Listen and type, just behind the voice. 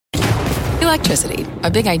electricity,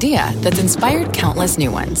 a big idea that's inspired countless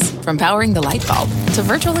new ones. From powering the light bulb to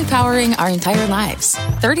virtually powering our entire lives.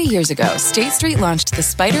 30 years ago, State Street launched the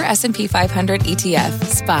SPDR S&P 500 ETF,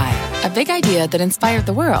 SPY. A big idea that inspired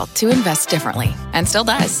the world to invest differently. And still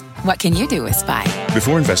does. What can you do with SPY?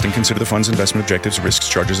 Before investing, consider the fund's investment objectives, risks,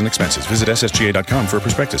 charges, and expenses. Visit ssga.com for a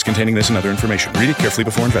prospectus containing this and other information. Read it carefully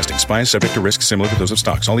before investing. SPY is subject to risks similar to those of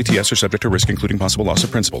stocks. All ETFs are subject to risk, including possible loss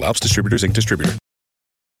of principal. Alps Distributors, Inc. Distributor.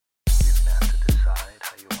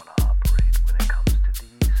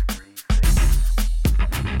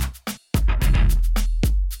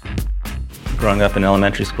 Growing up in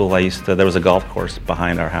elementary school, there was a golf course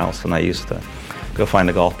behind our house, and I used to go find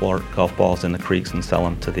the golf balls in the creeks and sell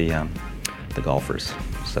them to the golfers.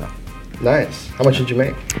 So nice. How much did you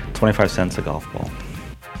make? 25 cents a golf ball.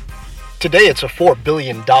 Today, it's a $4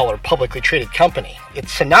 billion publicly traded company.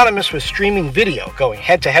 It's synonymous with streaming video, going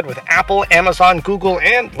head-to-head with Apple, Amazon, Google,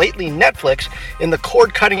 and lately Netflix in the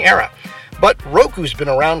cord-cutting era. But Roku's been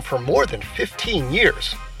around for more than 15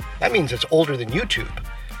 years. That means it's older than YouTube.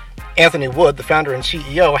 Anthony Wood, the founder and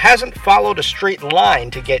CEO, hasn't followed a straight line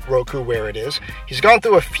to get Roku where it is. He's gone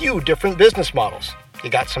through a few different business models. He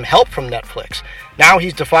got some help from Netflix. Now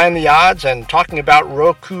he's defying the odds and talking about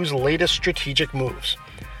Roku's latest strategic moves.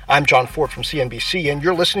 I'm John Fort from CNBC, and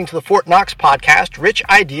you're listening to the Fort Knox podcast, Rich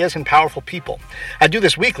Ideas and Powerful People. I do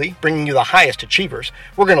this weekly, bringing you the highest achievers.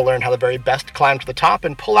 We're going to learn how the very best climb to the top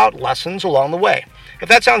and pull out lessons along the way. If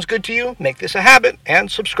that sounds good to you, make this a habit and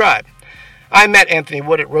subscribe. I met Anthony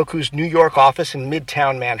Wood at Roku's New York office in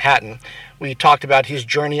Midtown Manhattan. We talked about his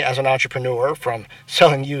journey as an entrepreneur, from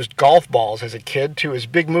selling used golf balls as a kid to his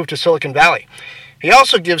big move to Silicon Valley. He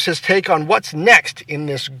also gives his take on what's next in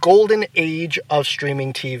this golden age of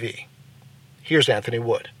streaming TV. Here's Anthony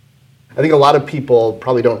Wood. I think a lot of people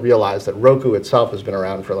probably don't realize that Roku itself has been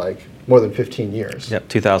around for more than 15 years. Yep,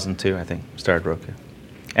 2002, I think, started Roku.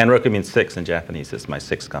 And Roku means six in Japanese. It's my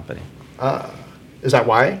sixth company. Is that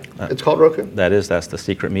why it's called Roku? That's the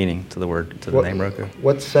secret meaning to the name Roku.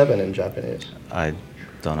 What's 7 in Japanese? I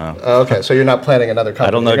don't know. Okay, so you're not planning another company.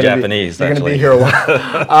 I don't know Japanese, you're going to be here a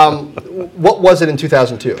while. What was it in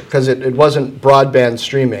 2002? Because it wasn't broadband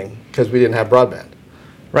streaming, because we didn't have broadband.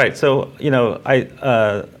 Right, so,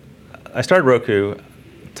 I started Roku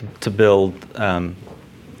to build,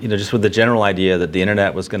 just with the general idea that the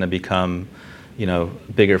internet was going to become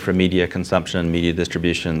bigger for media consumption and media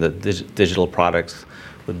distribution, that digital products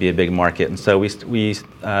would be a big market. And so we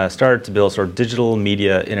started to build sort of digital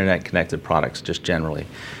media, internet-connected products, just generally.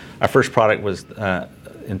 Our first product was,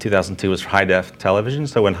 in 2002, was for high-def television.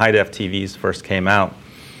 So when high-def TVs first came out,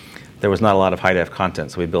 there was not a lot of high-def content.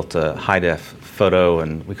 So we built a high-def photo,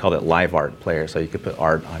 and we called it live art player. So you could put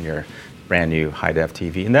art on your brand new high-def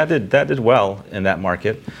TV. And that did well in that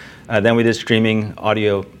market. Then we did streaming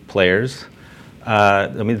audio players. We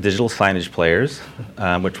did digital signage players,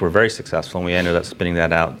 which were very successful, and we ended up spinning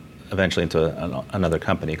that out eventually into another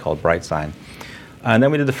company called BrightSign. And then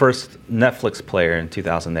we did the first Netflix player in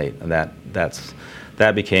 2008, and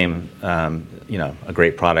that became a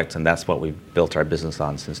great product, and that's what we built our business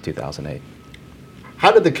on since 2008.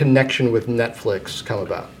 How did the connection with Netflix come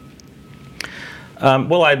about?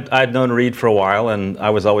 Well, I'd known Reed for a while, and I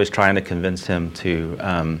was always trying to convince him to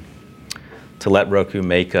let Roku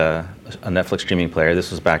make a Netflix streaming player.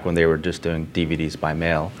 This was back when they were just doing DVDs by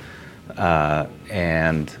mail. I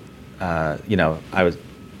was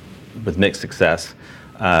with mixed success.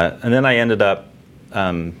 And then I ended up,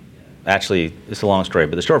 actually, it's a long story,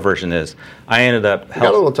 but the short version is, I ended up... We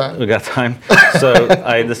got a little time. We got time. So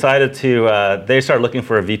I decided to, they started looking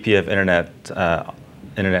for a VP of Internet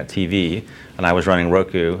TV, and I was running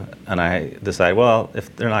Roku, and I decided, well,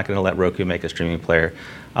 if they're not going to let Roku make a streaming player,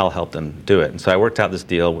 I'll help them do it. And so I worked out this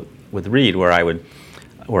deal with Reed, where I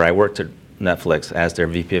worked at Netflix as their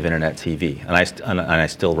VP of Internet TV, and I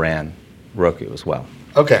still ran Roku as well.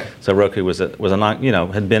 Okay. So Roku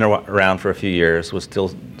had been around for a few years, was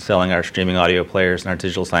still selling our streaming audio players and our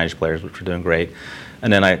digital signage players, which were doing great.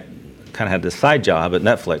 And then I kind of had this side job at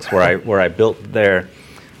Netflix where I built their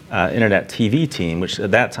Internet TV team,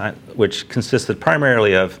 which consisted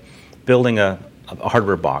primarily of building a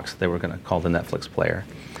hardware box they were going to call the Netflix player.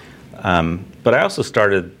 But I also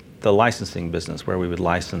started the licensing business, where we would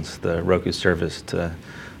license the Roku service to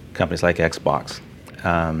companies like Xbox,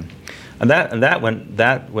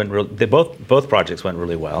 both projects went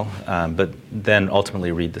really well. But then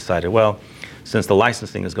ultimately Reed decided, well, since the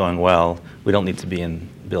licensing is going well, we don't need to be in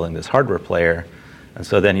building this hardware player. And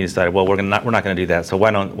so then he decided, well, we're not going to do that. So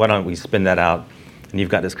why don't we spin that out? And you've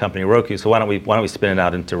got this company Roku, so why don't we spin it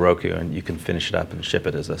out into Roku, and you can finish it up and ship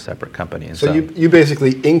it as a separate company. And so you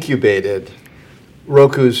basically incubated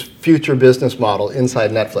Roku's future business model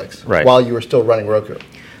inside Netflix while you were still running Roku.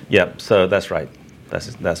 Yep, so that's right.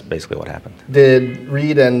 That's basically what happened. Did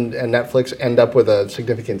Reed and Netflix end up with a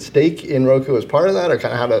significant stake in Roku as part of that, or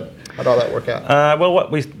kind of how did all that work out? Well,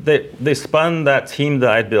 they spun that team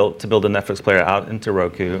that I built to build a Netflix player out into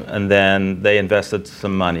Roku, and then they invested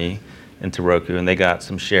some money into Roku, and they got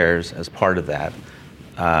some shares as part of that.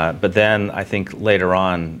 But then I think later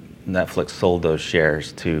on, Netflix sold those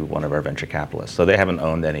shares to one of our venture capitalists. So they haven't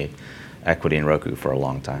owned any equity in Roku for a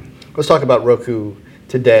long time. Let's talk about Roku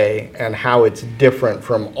today and how it's different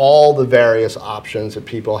from all the various options that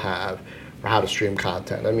people have for how to stream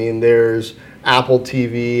content. I mean, there's Apple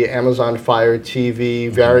TV, Amazon Fire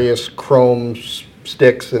TV, various Chrome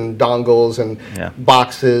sticks and dongles and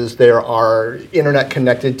boxes. There are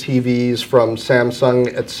internet-connected TVs from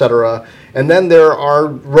Samsung, etc. And then there are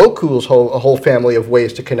Roku's a whole family of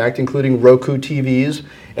ways to connect, including Roku TVs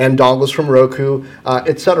and dongles from Roku,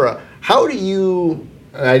 etc. How do you,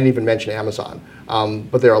 and I didn't even mention Amazon,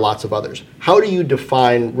 but there are lots of others. How do you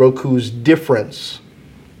define Roku's difference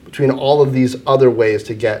between all of these other ways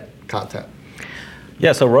to get content?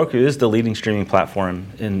 Yeah, so Roku is the leading streaming platform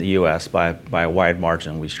in the US by a wide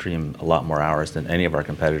margin. We stream a lot more hours than any of our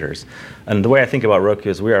competitors. And the way I think about Roku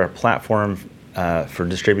is we are a platform for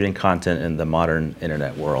distributing content in the modern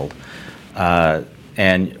internet world.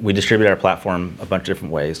 And we distribute our platform a bunch of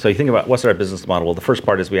different ways. So you think about what's our business model? Well, the first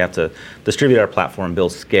part is we have to distribute our platform,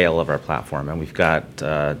 build scale of our platform. And we've got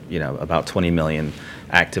about 20 million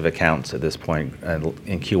active accounts at this point. And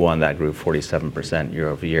in Q1, that grew 47% year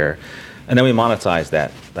over year. And then we monetize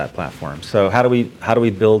that platform. So how do we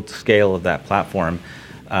build scale of that platform?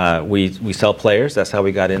 We sell players. That's how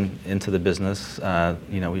we got into the business.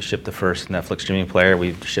 We shipped the first Netflix streaming player.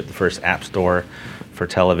 We shipped the first app store for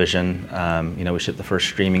television. We shipped the first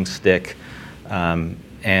streaming stick.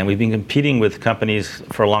 And we've been competing with companies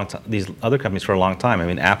for a long time. These other companies for a long time. I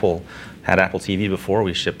mean, Apple had Apple TV before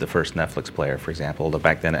we shipped the first Netflix player, for example. Although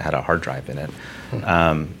back then it had a hard drive in it.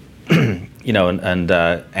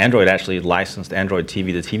 Android actually licensed Android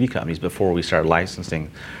TV to TV companies before we started licensing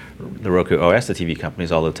the Roku OS to TV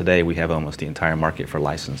companies, although today we have almost the entire market for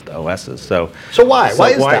licensed OSs. So why?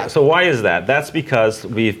 Why is that? So why is that? That's because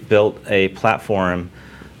we've built a platform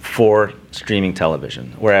for streaming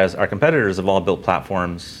television, whereas our competitors have all built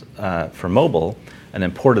platforms for mobile and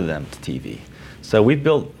imported them to TV. So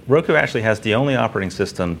Roku actually has the only operating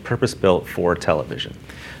system purpose-built for television.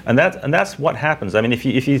 And that's what happens. I mean, if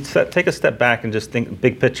you take a step back and just think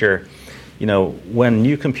big picture, when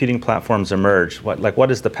new computing platforms emerge,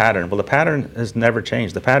 what is the pattern? Well, the pattern has never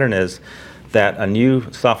changed. The pattern is that a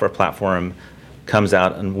new software platform comes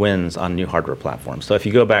out and wins on new hardware platforms. So if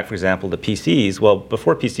you go back, for example, to PCs, well,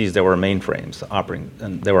 before PCs there were mainframes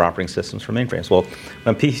and there were operating systems for mainframes. Well,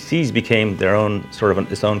 when PCs became their own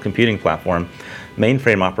its own computing platform,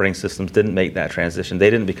 mainframe operating systems didn't make that transition. They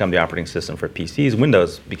didn't become the operating system for PCs.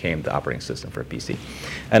 Windows became the operating system for PC.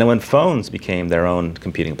 And when phones became their own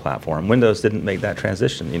computing platform, Windows didn't make that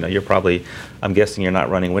transition. I'm guessing you're not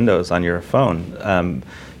running Windows on your phone.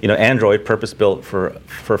 Android, purpose-built for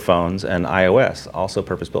phones, and iOS, also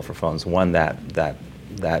purpose-built for phones, won that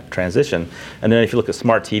transition. And then if you look at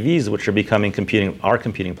smart TVs, which are becoming our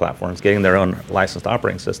computing platforms, getting their own licensed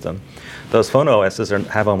operating system, those phone OSs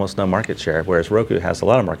have almost no market share, whereas Roku has a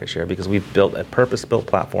lot of market share because we've built a purpose-built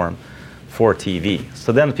platform for TV.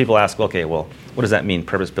 So then people ask, okay, well, what does that mean,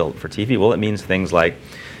 purpose-built for TV? Well, it means things like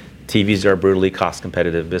TVs are a brutally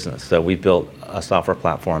cost-competitive business. So we've built a software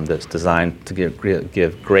platform that's designed to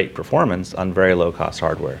give great performance on very low-cost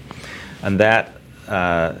hardware. And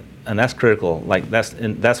that's critical.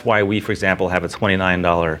 That's why we, for example, have a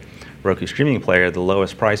 $29 Roku streaming player, the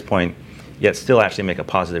lowest price point, yet still actually make a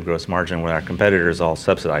positive gross margin when our competitors all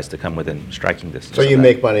subsidize to come within striking distance. So you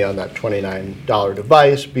make money on that $29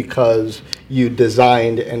 device because you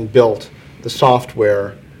designed and built the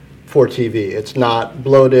software for TV. It's not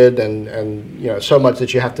bloated and so much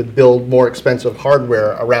that you have to build more expensive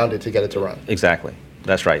hardware around it to get it to run. Exactly.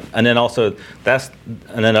 That's right. And then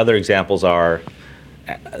other examples are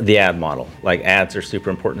the ad model. Like ads are super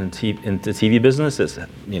important in the TV business. It's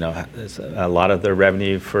a lot of the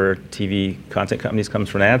revenue for TV content companies comes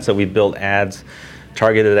from ads. So we built ads,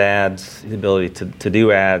 targeted ads, the ability to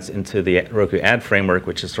do ads into the Roku ad framework,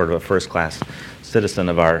 which is sort of a first-class citizen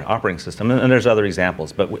of our operating system. And there's other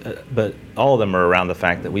examples, but all of them are around the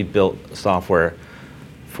fact that we built software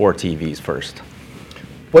for TVs first.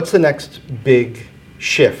 What's the next big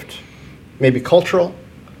shift? Maybe cultural,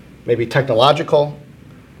 maybe technological,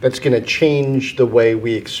 that's going to change the way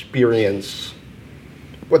we experience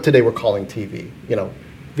what today we're calling TV,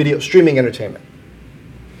 video streaming entertainment?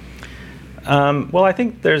 Well, I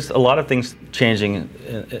think there's a lot of things changing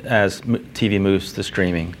as TV moves to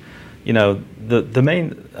streaming. You know, the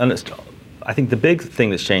main, I think the big thing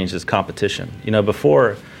that's changed is competition. You know,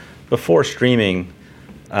 before streaming,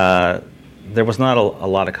 there was not a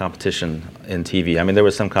lot of competition in TV. I mean, there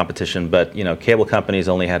was some competition, but you know, cable companies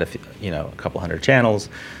only had a couple hundred channels.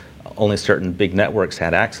 Only certain big networks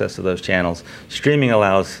had access to those channels. Streaming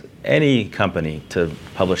allows any company to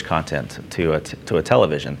publish content to a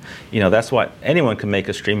television. You know, that's why anyone can make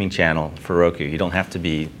a streaming channel for Roku. You don't have to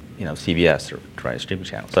be, you know, CBS or try a streaming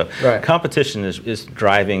channel. So competition is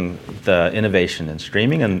driving the innovation in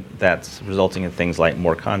streaming, and that's resulting in things like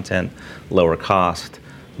more content, lower cost,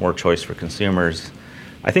 more choice for consumers.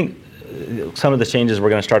 I think some of the changes we're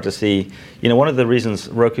going to start to see, you know, one of the reasons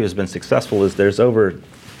Roku has been successful is there's over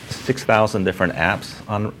 6,000 different apps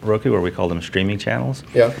on Roku, or we call them streaming channels.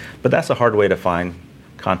 Yeah. But that's a hard way to find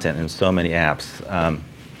content in so many apps.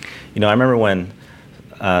 You know, I remember when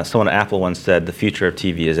someone at Apple once said the future of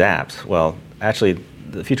TV is apps. Well, actually,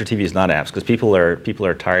 the future of TV is not apps, because people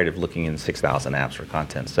are tired of looking in 6,000 apps for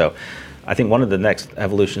content. So I think one of the next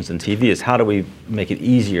evolutions in TV is how do we make it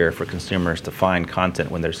easier for consumers to find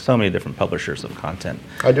content when there's so many different publishers of content.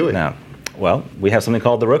 How do we? Now, well, we have something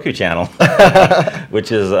called the Roku Channel,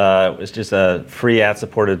 which is it's just a free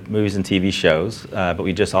ad-supported movies and TV shows, but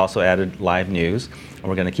we just also added live news, and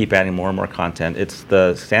we're going to keep adding more and more content. It's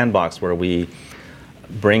the sandbox where we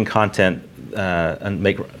bring content and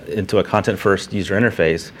make into a content-first user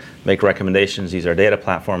interface, make recommendations, use our data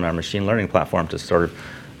platform, our machine learning platform to sort of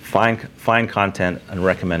find content and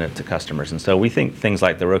recommend it to customers. And so we think things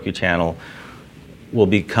like the Roku Channel will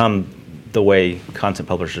become the way content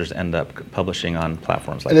publishers end up publishing on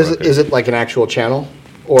platforms like Roku. Is it like an actual channel?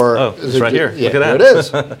 Or it's right here. Yeah, look at that.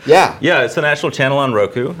 There it is. Yeah. Yeah, it's an actual channel on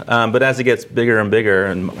Roku. But as it gets bigger and bigger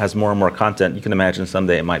and has more and more content, you can imagine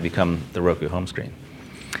someday it might become the Roku home screen.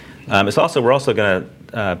 We're also going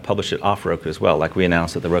to publish it off Roku as well. Like we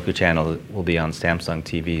announced that the Roku Channel will be on Samsung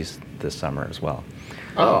TVs this summer as well.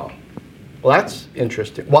 Oh, well, that's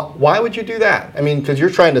interesting. Why would you do that? I mean, because you're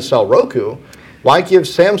trying to sell Roku. Why give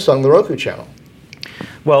Samsung the Roku Channel?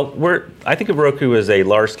 Well, I think of Roku as a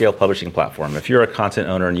large-scale publishing platform. If you're a content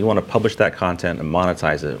owner and you want to publish that content and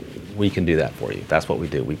monetize it, we can do that for you. That's what we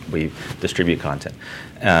do. We distribute content.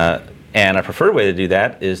 And our preferred way to do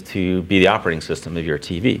that is to be the operating system of your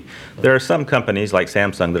TV. There are some companies like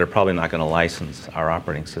Samsung that are probably not going to license our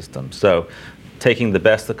operating system. So taking the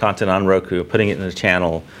best of content on Roku, putting it in a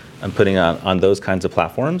channel, and putting it on those kinds of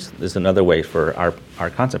platforms is another way for our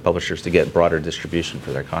content publishers to get broader distribution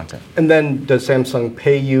for their content. And then does Samsung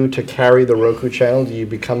pay you to carry the Roku Channel? Do you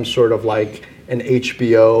become sort of like an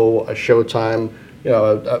HBO, a Showtime, you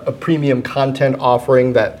know, a premium content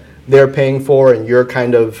offering that they're paying for, and you're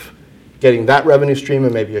kind of getting that revenue stream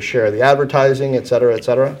and maybe a share of the advertising, et cetera, et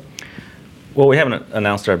cetera? Well, we haven't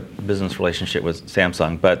announced our business relationship with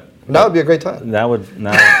Samsung, but that would be a great time. That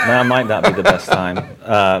might not be the best time.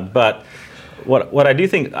 But what I do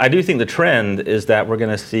think the trend is that we're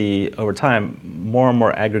going to see over time more and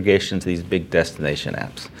more aggregation to these big destination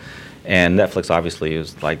apps, and Netflix obviously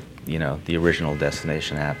is like, you know, the original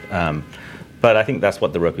destination app. But I think that's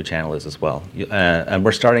what the Roku Channel is as well. And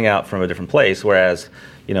we're starting out from a different place, whereas,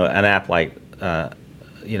 you know, an app like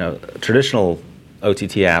you know, traditional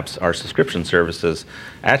OTT apps are subscription services.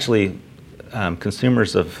 Actually,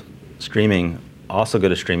 consumers of streaming also go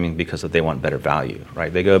to streaming because they want better value,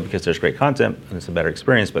 right? They go because there's great content and it's a better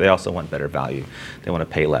experience, but they also want better value. They want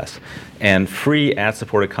to pay less. And free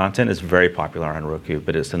ad-supported content is very popular on Roku,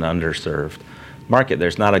 but it's an underserved market.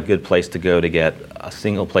 There's not a good place to go to get, a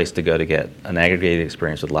single place to go to get an aggregated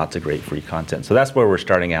experience with lots of great free content. So that's where we're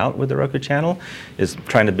starting out with the Roku Channel, is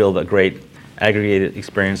trying to build a great aggregated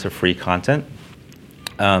experience of free content.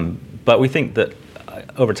 But we think that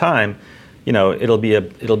over time, you know, it'll be a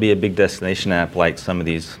big destination app like some of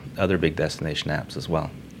these other big destination apps as well.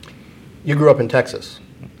 You grew up in Texas.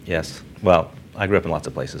 Yes. Well, I grew up in lots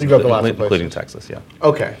of places. You grew up in lots of places. Including Texas, yeah.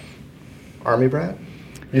 Okay. Army brat?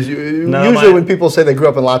 Usually No, when people say they grew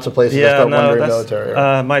up in lots of places, they start wondering military.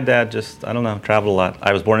 Right? My dad just, I don't know, traveled a lot.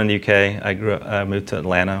 I was born in the UK. I moved to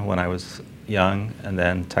Atlanta when I was young, and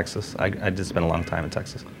then Texas. I did spend a long time in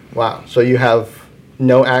Texas. Wow. So you have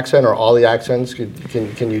no accent or all the accents?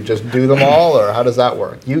 Can you just do them all, or how does that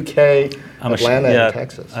work? UK, Atlanta, and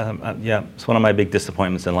Texas. Yeah, it's one of my big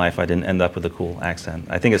disappointments in life. I didn't end up with a cool accent.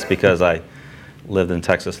 I think it's because I lived in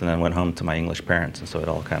Texas and then went home to my English parents, and so it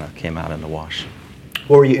all kind of came out in the wash.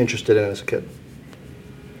 What were you interested in as a kid?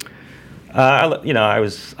 I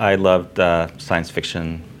loved science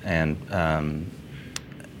fiction and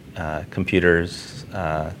computers,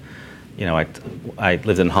 I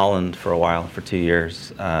lived in Holland for a while, for 2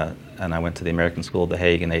 years, and I went to the American School of The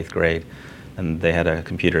Hague in 8th grade, and they had a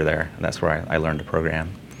computer there, and that's where I learned to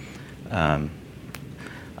program.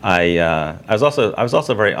 I was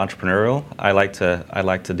also very entrepreneurial. I like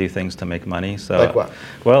to do things to make money. So, like what?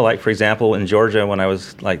 Well, like for example, in Georgia, when I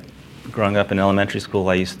was like growing up in elementary school,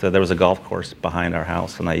 there was a golf course behind our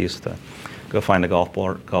house, and I used to go find the golf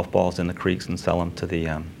balls in the creeks and sell them to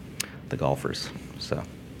the golfers. So.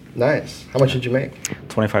 Nice. How much did you make?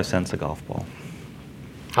 25 cents a golf ball.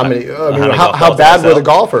 How many? How bad were the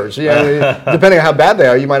golfers? Yeah, depending on how bad they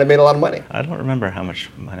are, you might have made a lot of money. I don't remember how much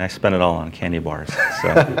money. I spent it all on candy bars. So.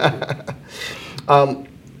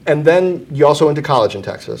 And then you also went to college in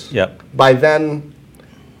Texas. Yep. By then,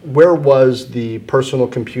 where was the personal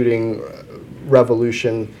computing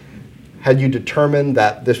revolution? Had you determined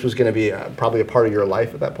that this was going to be probably a part of your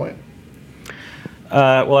life at that point?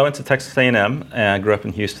 Well, I went to Texas A&M, and I grew up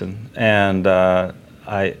in Houston, and back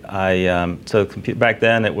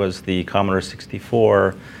then it was the Commodore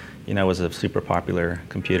 64, was a super popular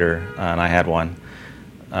computer, and I had one,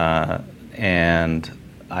 and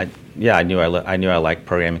I knew I liked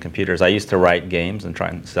programming computers. I used to write games and try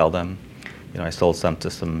and sell them. I sold some to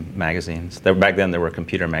some magazines. Back then there were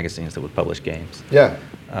computer magazines that would publish games. Yeah.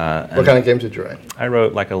 What kind of games did you write? I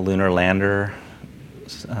wrote like a lunar lander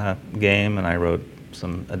game, and I wrote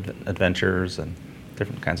some adventures and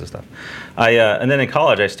different kinds of stuff. And then in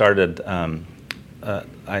college I started,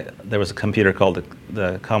 there was a computer called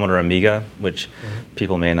the Commodore Amiga, which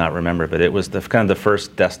people may not remember, but it was kind of the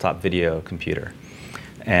first desktop video computer.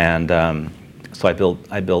 And so I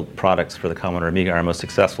built products for the Commodore Amiga. Our most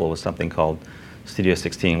successful was something called Studio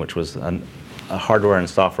 16, which was a hardware and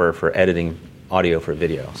software for editing audio for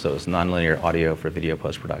video. So it was nonlinear audio for video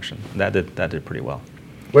post-production. That did pretty well.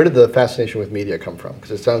 Where did the fascination with media come from?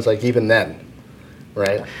 Because it sounds like even then,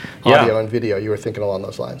 right? Audio and video, you were thinking along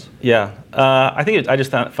those lines. Yeah. I think I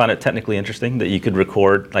just found it technically interesting that you could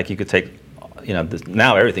record, like you could take,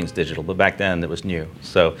 now everything's digital, but back then it was new.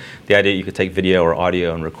 So the idea you could take video or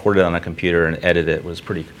audio and record it on a computer and edit it was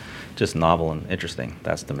pretty just novel and interesting.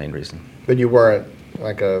 That's the main reason. But you weren't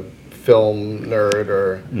like a film nerd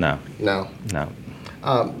or? No. No? No.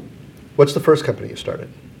 What's the first company you started?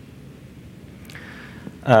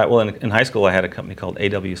 Well, in high school, I had a company called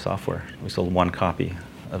AW Software. We sold one copy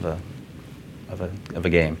of a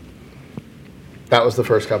game. That was the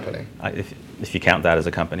first company. If you count that as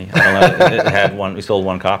a company, I don't know. It had one. We sold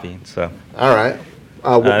one copy. So. All right.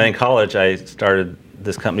 And in college, I started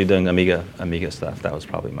this company doing Amiga stuff. That was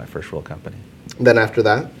probably my first real company. Then after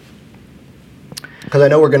that, because I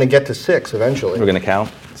know we're going to get to 6 eventually. We're going to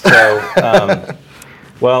count. So,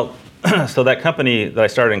 so that company that I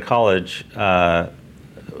started in college.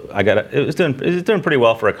 It was doing pretty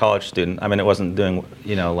well for a college student. I mean, it wasn't doing,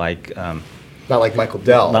 like... not like Michael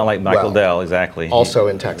Dell. Not like Michael Dell, exactly. Also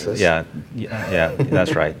in Texas. Yeah,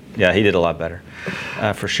 that's right. Yeah, he did a lot better,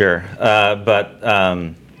 for sure.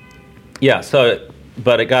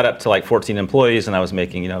 But it got up to like 14 employees, and I was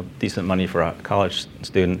making, decent money for a college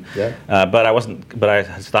student. Yeah. But I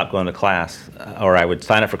had stopped going to class, or I would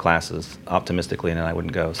sign up for classes optimistically, and then I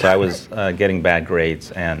wouldn't go. So I was getting bad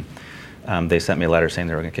grades, and they sent me a letter saying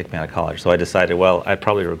they were going to kick me out of college. So I decided, well, I'd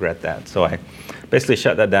probably regret that. So I basically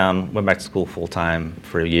shut that down, went back to school full-time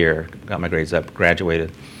for a year, got my grades up,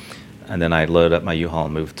 graduated, and then I loaded up my U-Haul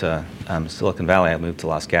and moved to Silicon Valley. I moved to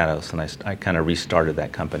Los Gatos, and I kind of restarted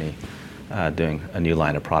that company doing a new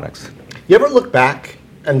line of products. You ever look back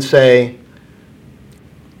and say,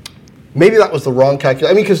 maybe that was the wrong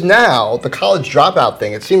calculation? I mean, because now the college dropout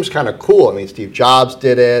thing, it seems kind of cool. I mean, Steve Jobs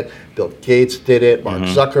did it, Bill Gates did it, Mark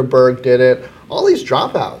Zuckerberg did it. All these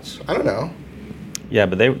dropouts, I don't know. Yeah,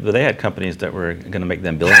 but they had companies that were going to make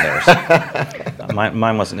them billionaires.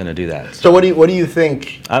 Mine wasn't going to do that. So what do you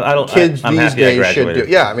think kids these days should do?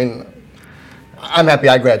 Yeah, I mean, I'm happy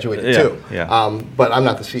I graduated too. Yeah. But I'm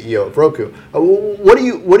not the CEO of Roku.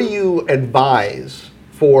 What do you advise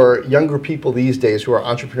for younger people these days who are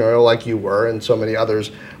entrepreneurial like you were and so many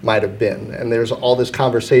others might have been? And there's all this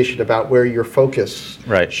conversation about where your focus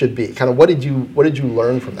should be. Kind of what did you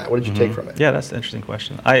learn from that? What did you take from it? Yeah, that's an interesting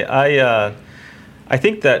question. I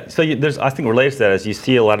think that, I think related to that is you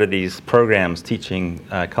see a lot of these programs teaching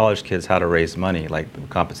college kids how to raise money, like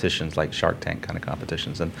competitions, like Shark Tank kind of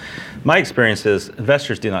competitions. And my experience is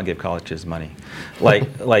investors do not give college kids money.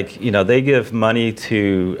 They give money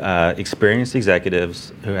to experienced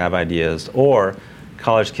executives who have ideas, or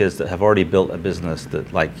college kids that have already built a business that,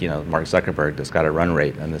 Mark Zuckerberg, that's got a run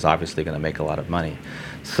rate and is obviously going to make a lot of money.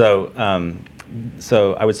 So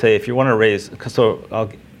I would say if you want to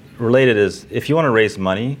related is if you want to raise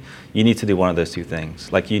money, you need to do one of those two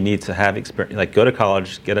things. Like you need to have experience, like go to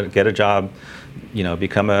college, get a job,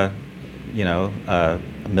 become a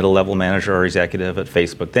middle-level manager or executive at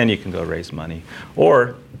Facebook. Then you can go raise money,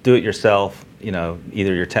 or do it yourself.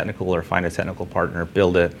 Either you're technical or find a technical partner,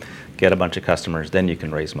 build it, get a bunch of customers. Then you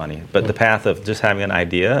can raise money. But the path of just having an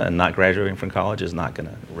idea and not graduating from college is not going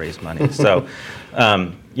to raise money. So,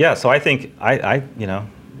 so I think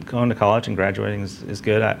going to college and graduating is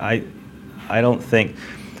good. I don't think,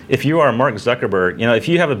 if you are Mark Zuckerberg, if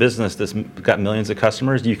you have a business that's got millions of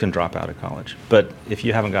customers, you can drop out of college. But if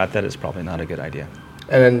you haven't got that, it's probably not a good idea.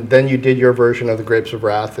 And then you did your version of the Grapes of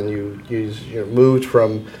Wrath, and you moved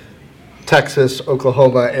from Texas,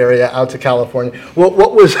 Oklahoma area out to California.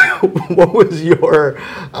 What was your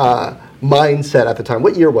mindset at the time?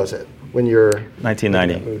 What year was it when you're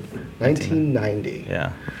 1990. 1990.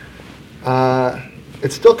 Yeah.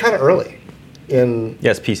 It's still kind of early in...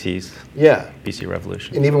 Yes, PCs. Yeah. PC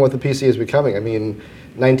revolution. And even what the PC is becoming. I mean,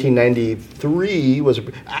 1993 was...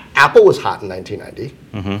 Apple was hot in 1990.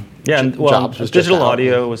 Mm-hmm. Yeah, and digital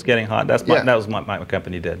audio was getting hot. That was what my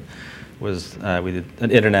company did. We did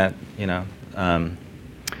an internet,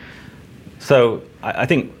 So I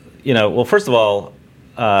think, first of all,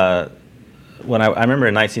 when I remember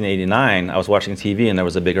in 1989, I was watching TV and there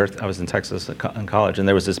was a big I was in Texas in college, and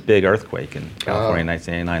there was this big earthquake in California in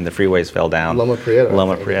 1989. The freeways fell down. Loma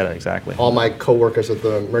Prieta, exactly. All my coworkers at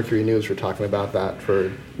the Mercury News were talking about that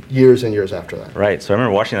for years and years after that. Right. So I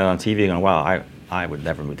remember watching that on TV going, wow, I would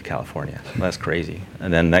never move to California. That's crazy.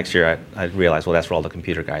 And then next year I realized, well, that's where all the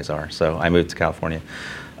computer guys are. So I moved to California.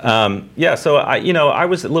 So I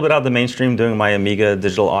was a little bit out of the mainstream doing my Amiga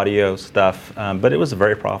digital audio stuff, but it was a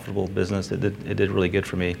very profitable business. It did really good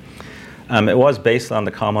for me. It was based on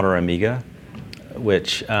the Commodore Amiga,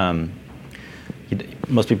 which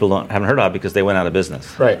most people haven't heard of because they went out of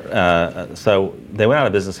business. Right. So they went out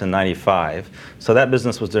of business in '95. So that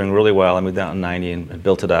business was doing really well. I moved out in '90 and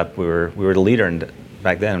built it up. We were the leader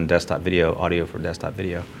back then in desktop video, audio for desktop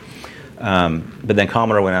video. But then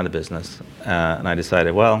Commodore went out of business, and I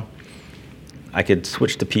decided, well, I could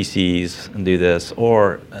switch to PCs and do this,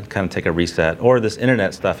 or kind of take a reset, or this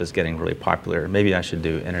internet stuff is getting really popular. Maybe I should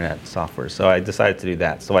do internet software. So I decided to do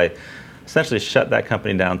that. So I essentially shut that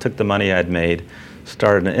company down, took the money I'd made,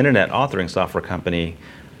 started an internet authoring software company,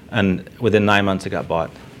 and within 9 months it got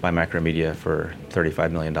bought by Macromedia for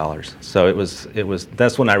 $35 million. So it was.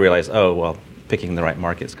 That's when I realized, oh, well, picking the right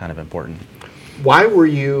market is kind of important. Why were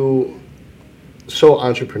you so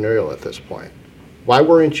entrepreneurial at this point? Why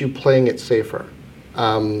weren't you playing it safer?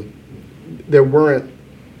 There weren't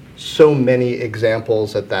so many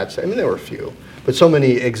examples at that. I mean, there were a few, but so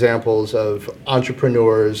many examples of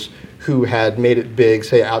entrepreneurs who had made it big,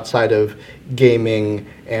 say outside of gaming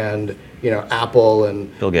and Apple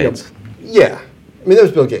and Bill Gates. Yeah, I mean, there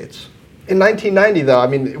was Bill Gates. In 1990, though, I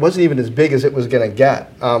mean, it wasn't even as big as it was going to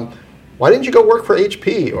get. Why didn't you go work for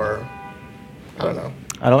HP or I don't know?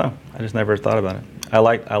 I don't know. I just never thought about it. I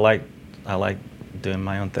like doing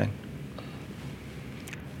my own thing.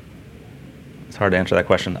 It's hard to answer that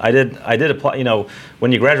question. I did apply.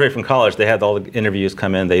 When you graduate from college, they had all the interviews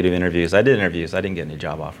come in. They do interviews. I did interviews. I didn't get any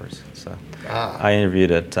job offers. So I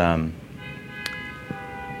interviewed at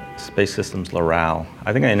Space Systems Loral.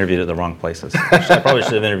 I think I interviewed at the wrong places. I probably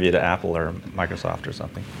should have interviewed at Apple or Microsoft or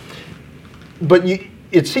something. But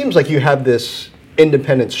it seems like you had this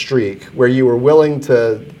independent streak where you were willing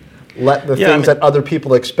to let the things that other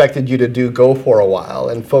people expected you to do go for a while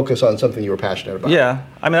and focus on something you were passionate about. Yeah.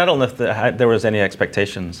 I mean, I don't know if there was any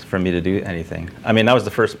expectations for me to do anything. I mean, I was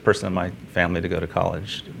the first person in my family to go to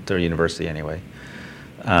college, to university anyway.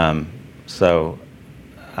 And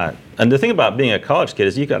the thing about being a college kid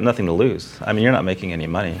is you've got nothing to lose. I mean, you're not making any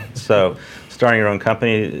money. So starting your own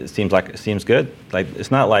company seems good. Like,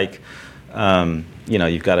 it's not like,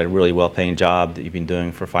 you've got a really well-paying job that you've been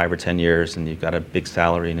doing for 5 or 10 years, and you've got a big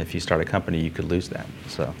salary, and if you start a company, you could lose that.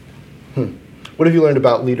 So, what have you learned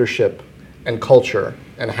about leadership and culture,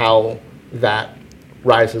 and how that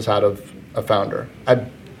rises out of a founder? I've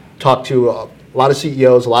talked to a lot of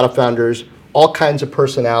CEOs, a lot of founders, all kinds of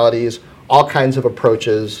personalities, all kinds of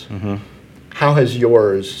approaches. Mm-hmm. How has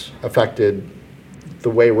yours affected the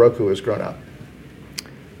way Roku has grown up?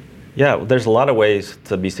 Yeah, there's a lot of ways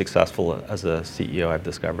to be successful as a CEO, I've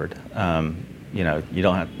discovered. You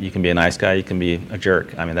can be a nice guy, you can be a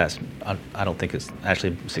jerk. I mean, I don't think it's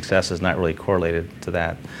actually, success is not really correlated to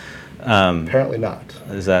that. Apparently not.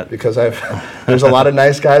 Is that because there's a lot of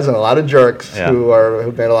nice guys and a lot of jerks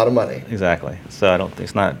who've made a lot of money. Exactly. So I don't think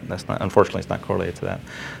unfortunately it's not correlated to that.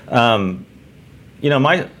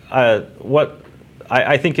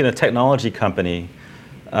 I think in a technology company,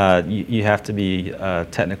 you have to be a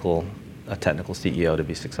technical CEO to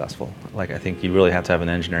be successful. Like, I think you really have to have an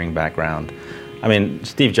engineering background. I mean,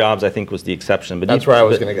 Steve Jobs, I think, was the exception. But that's where I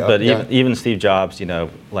was going to go. But even Steve Jobs,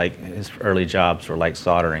 like his early jobs were like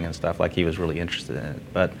soldering and stuff. Like, he was really interested in it.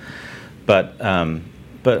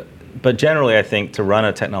 But generally, I think to run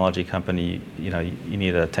a technology company, you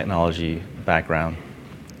need a technology background,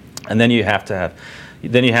 and then you have to have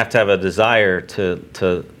a desire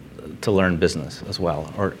to learn business as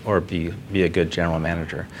well, or be a good general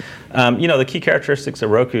manager. The key characteristics of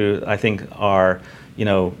Roku, I think, are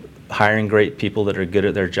hiring great people that are good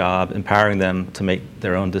at their job, empowering them to make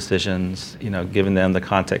their own decisions, giving them the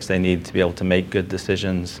context they need to be able to make good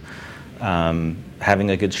decisions,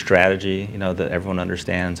 having a good strategy, that everyone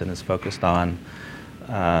understands and is focused on,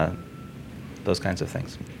 those kinds of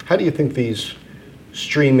things. How do you think these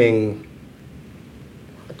streaming,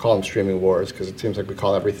 I call them streaming wars because it seems like we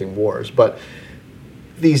call everything wars, but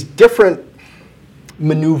these different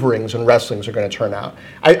maneuverings and wrestlings are going to turn out?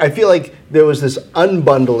 I feel like there was this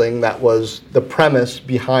unbundling that was the premise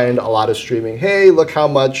behind a lot of streaming. Hey, look how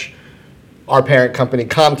much our parent company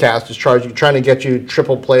Comcast is trying to get you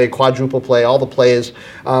triple play, quadruple play, all the plays.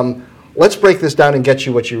 Let's break this down and get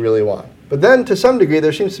you what you really want. But then to some degree,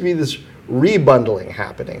 there seems to be this rebundling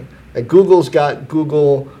happening. Like, Google's got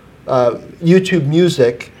Google YouTube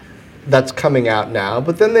Music that's coming out now,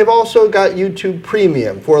 but then they've also got YouTube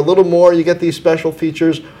Premium. For a little more, you get these special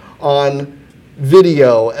features on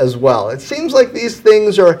video as well. It seems like these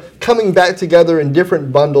things are coming back together in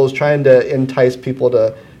different bundles, trying to entice people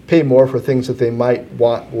to pay more for things that they might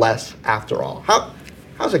want less after all.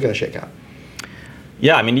 How's it going to shake out?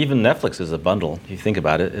 Yeah, I mean, even Netflix is a bundle. If you think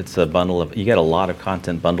about it, it's a bundle you get a lot of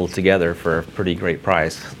content bundled together for a pretty great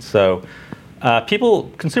price. So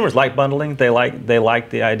consumers like bundling. They like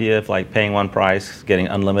the idea of like paying one price, getting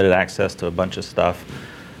unlimited access to a bunch of stuff.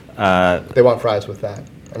 They want fries with that.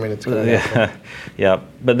 I mean, it's good. Yeah.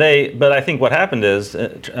 But I think what happened is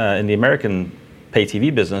in the American pay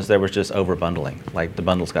TV business, there was just over bundling. Like, the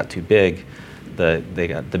bundles got too big,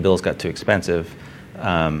 the bills got too expensive,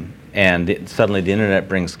 and suddenly the internet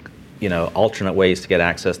brings alternate ways to get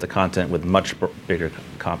access to content with much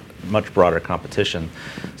broader competition.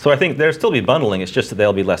 So I think there'll still be bundling. It's just that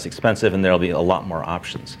they'll be less expensive and there'll be a lot more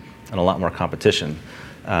options and a lot more competition,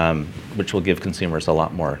 which will give consumers a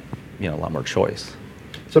lot more choice.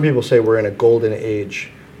 Some people say we're in a golden age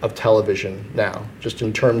of television now, just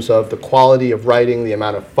in terms of the quality of writing, the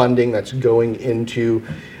amount of funding that's going into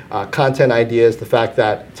content ideas, the fact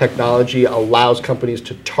that technology allows companies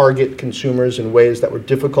to target consumers in ways that were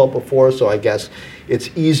difficult before. So I guess it's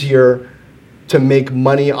easier to make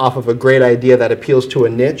money off of a great idea that appeals to a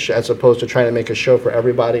niche as opposed to trying to make a show for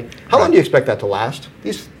everybody. How long do you expect that to last?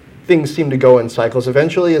 These things seem to go in cycles.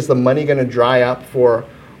 Eventually, is the money going to dry up for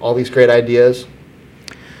all these great ideas?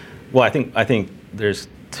 Well, I think there's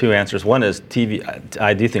two answers. One is TV.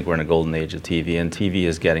 I do think we're in a golden age of TV, and TV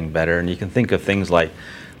is getting better. And you can think of things like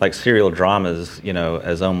serial dramas,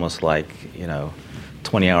 as almost like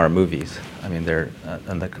 20-hour movies. I mean,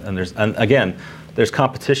 there's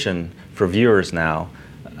competition for viewers now,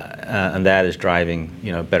 and that is driving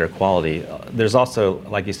better quality. There's also,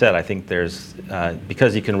 like you said, I think there's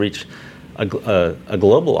because you can reach a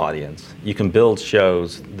global audience, you can build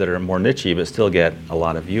shows that are more niche-y but still get a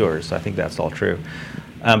lot of viewers. So I think that's all true.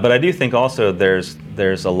 But I do think also there's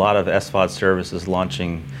a lot of SVOD services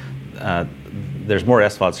launching. There's more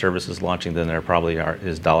SVOD services launching than there probably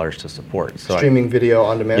is dollars to support. So streaming video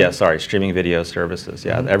on demand? Yeah, streaming video services.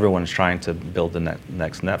 Yeah, everyone's trying to build the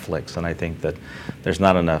next Netflix, and I think that there's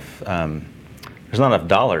not enough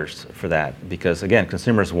dollars for that because, again,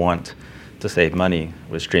 consumers want to save money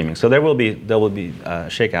with streaming. So there will be a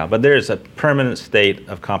shakeout, but there is a permanent state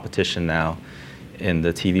of competition now in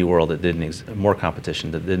the TV world that more competition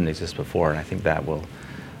that didn't exist before, and I think that will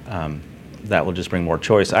just bring more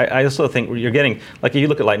choice. I also think you're getting, like, if you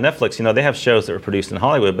look at like Netflix, they have shows that were produced in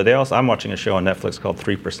Hollywood, but I'm watching a show on Netflix called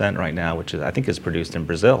 3% right now, which I think is produced in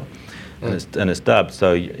Brazil, and it's dubbed.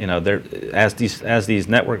 So as these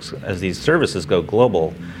networks, as these services go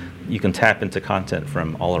global, you can tap into content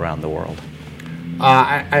from all around the world.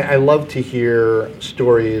 I love to hear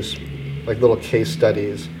stories, like little case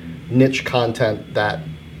studies, niche content that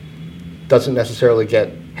doesn't necessarily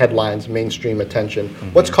get headlines, mainstream attention.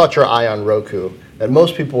 What's caught your eye on Roku that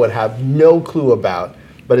most people would have no clue about,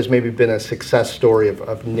 but has maybe been a success story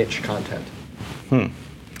of niche content? Well,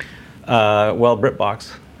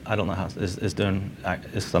 BritBox, I don't know how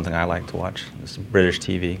is something I like to watch. It's British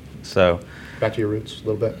TV. So back to your roots a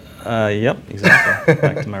little bit. Yep, exactly.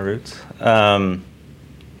 Back to my roots.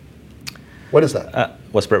 What is that?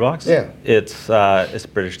 What's BritBox? Yeah. It's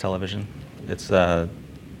British television. It's a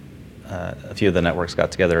few of the networks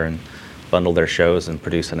got together and bundle their shows and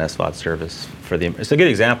produce an SVOD service for them. It's a good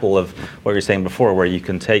example of what you were saying before, where you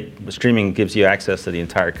can take, streaming gives you access to the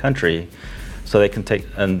entire country, so they can take,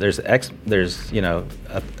 and there's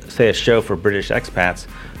say a show for British expats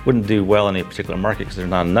wouldn't do well in a particular market because there's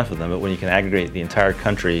not enough of them, but when you can aggregate the entire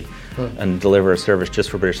country and deliver a service just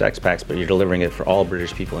for British expats, but you're delivering it for all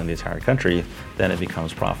British people in the entire country, then it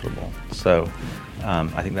becomes profitable. So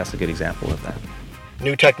I think that's a good example of that.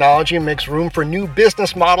 New technology makes room for new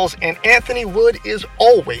business models, and Anthony Wood is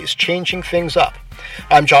always changing things up.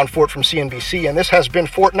 I'm John Fort from CNBC, and this has been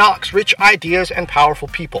Fort Knox, Rich Ideas and Powerful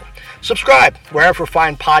People. Subscribe wherever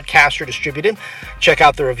fine podcasts are distributed. Check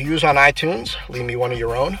out the reviews on iTunes. Leave me one of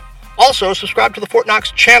your own. Also, subscribe to the Fort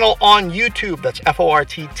Knox channel on YouTube. That's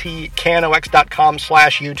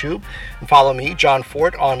FortKnox.com/YouTube. And follow me, John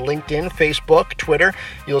Fort, on LinkedIn, Facebook, Twitter.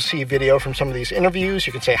 You'll see video from some of these interviews.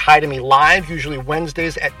 You can say hi to me live, usually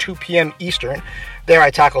Wednesdays at 2 p.m. Eastern. There I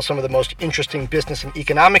tackle some of the most interesting business and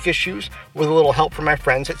economic issues with a little help from my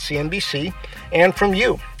friends at CNBC and from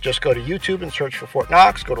you. Just go to YouTube and search for Fort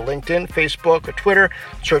Knox. Go to LinkedIn, Facebook, or Twitter.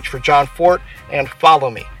 Search for John Fort and follow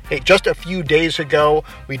me. Hey, just a few days ago,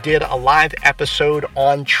 we did a live episode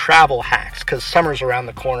on travel hacks because summer's around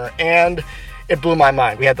the corner, and it blew my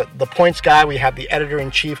mind. We had the points guy, we have the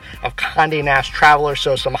editor-in-chief of Condé Nast Traveler,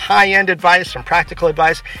 so some high-end advice, some practical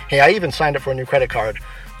advice. Hey, I even signed up for a new credit card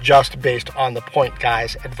just based on the point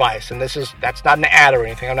guy's advice. And that's not an ad or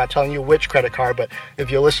anything. I'm not telling you which credit card, but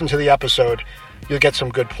if you listen to the episode, you'll get some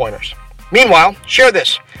good pointers. Meanwhile, share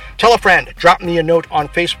this. Tell a friend. Drop me a note on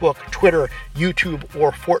Facebook, Twitter, YouTube,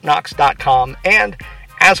 or FortKnox.com. And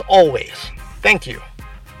as always, thank you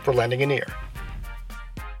for lending an ear.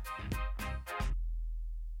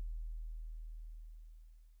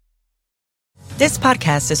 This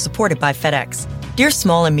podcast is supported by FedEx. Dear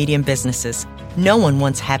small and medium businesses, no one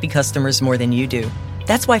wants happy customers more than you do.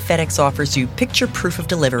 That's why FedEx offers you picture proof of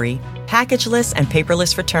delivery, packageless and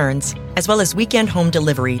paperless returns, as well as weekend home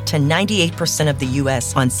delivery to 98% of the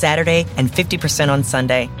U.S. on Saturday and 50% on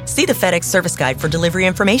Sunday. See the FedEx service guide for delivery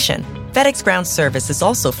information. FedEx Ground service is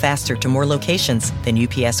also faster to more locations than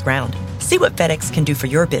UPS Ground. See what FedEx can do for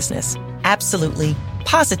your business. Absolutely,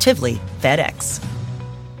 positively FedEx.